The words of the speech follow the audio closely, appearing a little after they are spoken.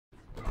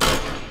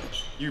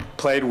You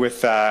played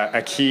with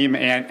Hakeem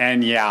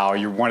and Yao.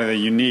 You're one of the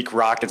unique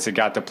Rockets that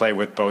got to play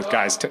with both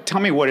guys. Tell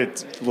me what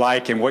it's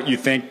like and what you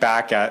think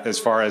back at as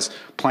far as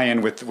playing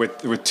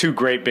with two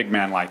great big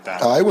men like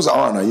that. It was an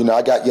honor. You know,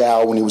 I got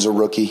Yao when he was a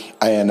rookie,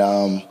 and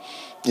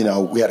you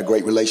know, we had a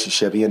great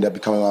relationship. He ended up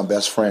becoming my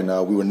best friend.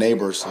 We were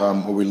neighbors where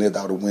we lived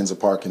out at Windsor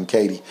Park in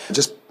Katy.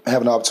 Just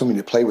having the opportunity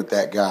to play with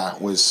that guy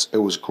was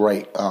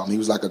great. He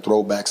was like a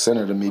throwback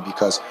center to me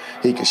because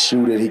he could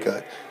shoot it, he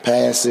could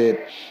pass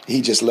it. He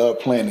just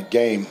loved playing the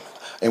game.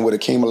 And with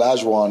Hakeem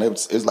Olajuwon,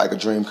 it was like a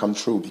dream come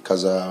true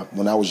because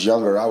when I was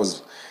younger, I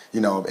was,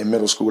 you know, in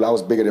middle school, I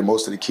was bigger than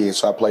most of the kids,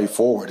 so I played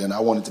forward, and I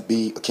wanted to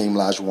be Hakeem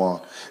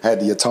Olajuwon. I had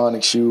the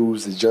atomic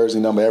shoes, the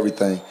jersey number,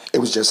 everything. It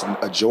was just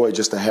a joy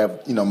just to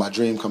have, you know, my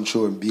dream come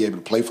true and be able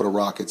to play for the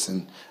Rockets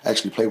and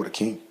actually play with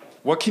Hakeem.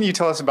 What can you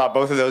tell us about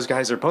both of those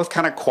guys? They're both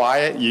kind of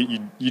quiet. You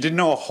didn't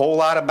know a whole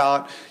lot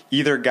about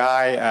either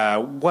guy.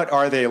 What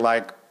are they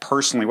like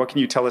personally? What can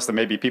you tell us that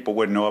maybe people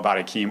wouldn't know about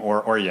Hakeem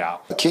or Yao?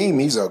 Hakeem,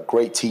 he's a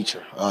great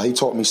teacher. He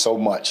taught me so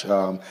much,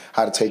 how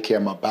to take care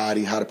of my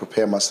body, how to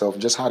prepare myself,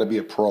 and just how to be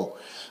a pro.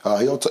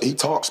 He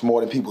talks more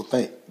than people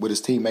think with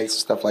his teammates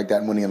and stuff like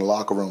that when he's in the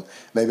locker room.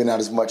 Maybe not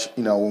as much,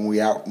 you know, when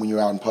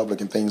you're out in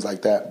public and things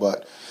like that.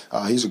 But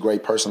he's a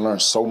great person.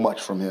 Learned so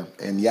much from him.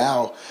 And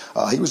Yao,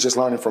 he was just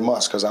learning from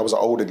us because I was an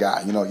older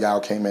guy. You know, Yao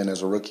came in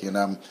as a rookie, and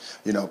I'm,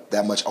 you know,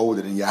 that much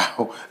older than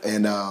Yao.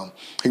 And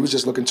he was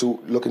just looking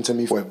to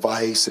me for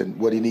advice and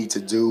what he needs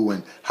to do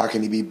and how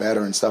can he be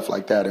better and stuff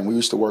like that. And we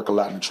used to work a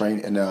lot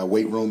in the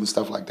weight room and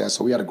stuff like that.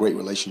 So we had a great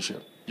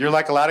relationship. You're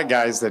like a lot of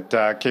guys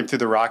that came through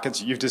the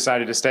Rockets. You've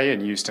decided to stay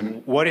in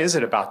Houston. What is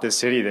it about this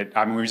city that,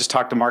 I mean, we just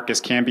talked to Marcus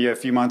Camby a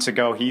few months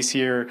ago. He's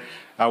here.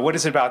 What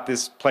is it about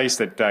this place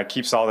that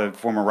keeps all the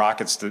former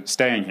Rockets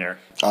staying here?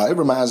 It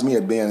reminds me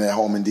of being at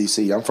home in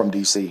D.C. I'm from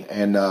D.C.,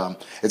 and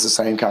it's the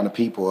same kind of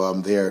people.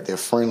 They're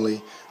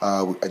friendly.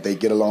 They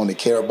get along. They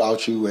care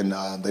about you, and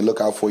they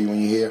look out for you when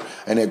you're here.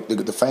 And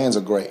the fans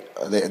are great.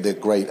 They're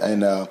great,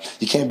 and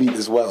you can't beat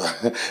this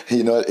weather.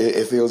 You know,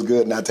 it feels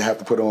good not to have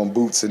to put on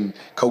boots and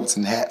coats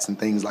and hats and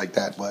things like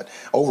that. But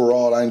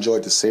overall, I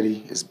enjoyed the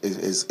city.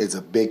 It's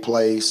a big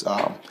place.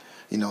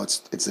 You know,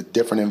 it's a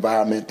different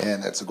environment,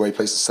 and it's a great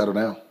place to settle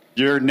down.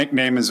 Your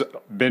nickname has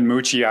been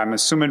Moochie, I'm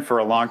assuming, for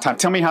a long time.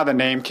 Tell me how the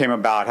name came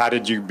about. How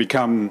did you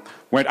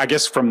I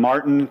guess, from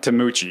Martin to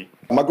Moochie?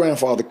 My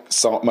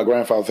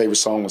grandfather's favorite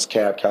song was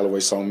Cab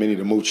Calloway's song, Minnie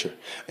the Moocher,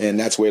 and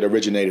that's where it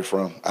originated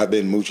from. I've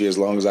been Moochie as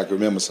long as I can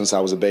remember, since I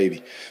was a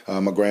baby.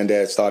 My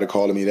granddad started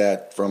calling me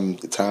that from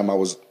the time I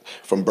was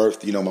from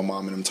birth. You know, my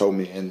mom and him told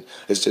me, and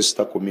it's just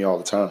stuck with me all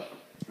the time.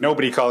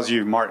 Nobody calls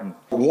you Martin.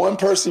 One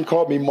person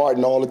called me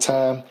Martin all the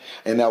time,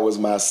 and that was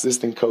my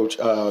assistant coach,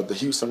 the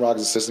Houston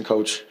Rockets assistant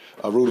coach,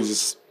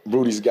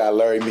 Rudy's guy,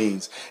 Larry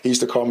Means. He used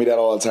to call me that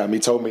all the time. He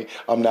told me,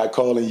 I'm not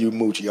calling you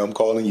Moochie, I'm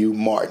calling you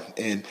Martin.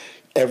 And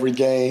every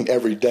game,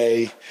 every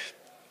day,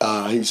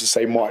 he used to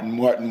say Martin,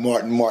 Martin,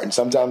 Martin, Martin.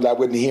 Sometimes I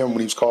wouldn't hear him when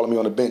he was calling me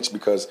on the bench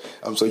because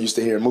I'm so used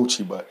to hearing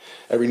Moochie, but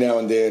every now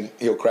and then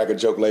he'll crack a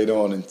joke later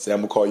on and say, I'm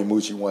going to call you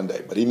Moochie one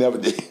day, but he never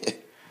did.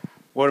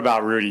 What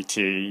about Rudy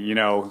T? You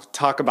know,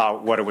 talk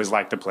about what it was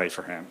like to play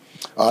for him.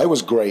 It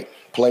was great.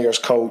 Players,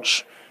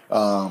 coach,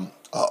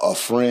 a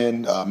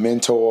friend, a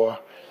mentor.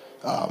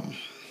 There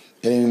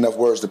ain't enough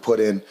words to put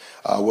in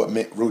what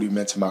Rudy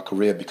meant to my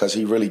career, because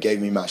he really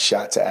gave me my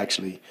shot to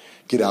actually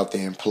get out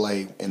there and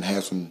play and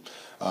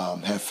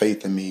have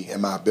faith in me and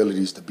my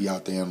abilities to be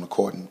out there on the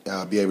court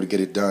and be able to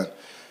get it done.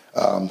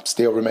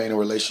 Still remain in a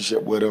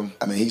relationship with him.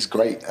 I mean, he's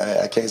great.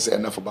 I can't say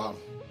enough about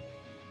him.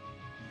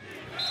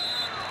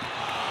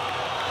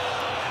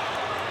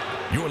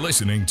 You're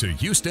listening to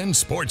Houston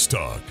Sports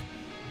Talk.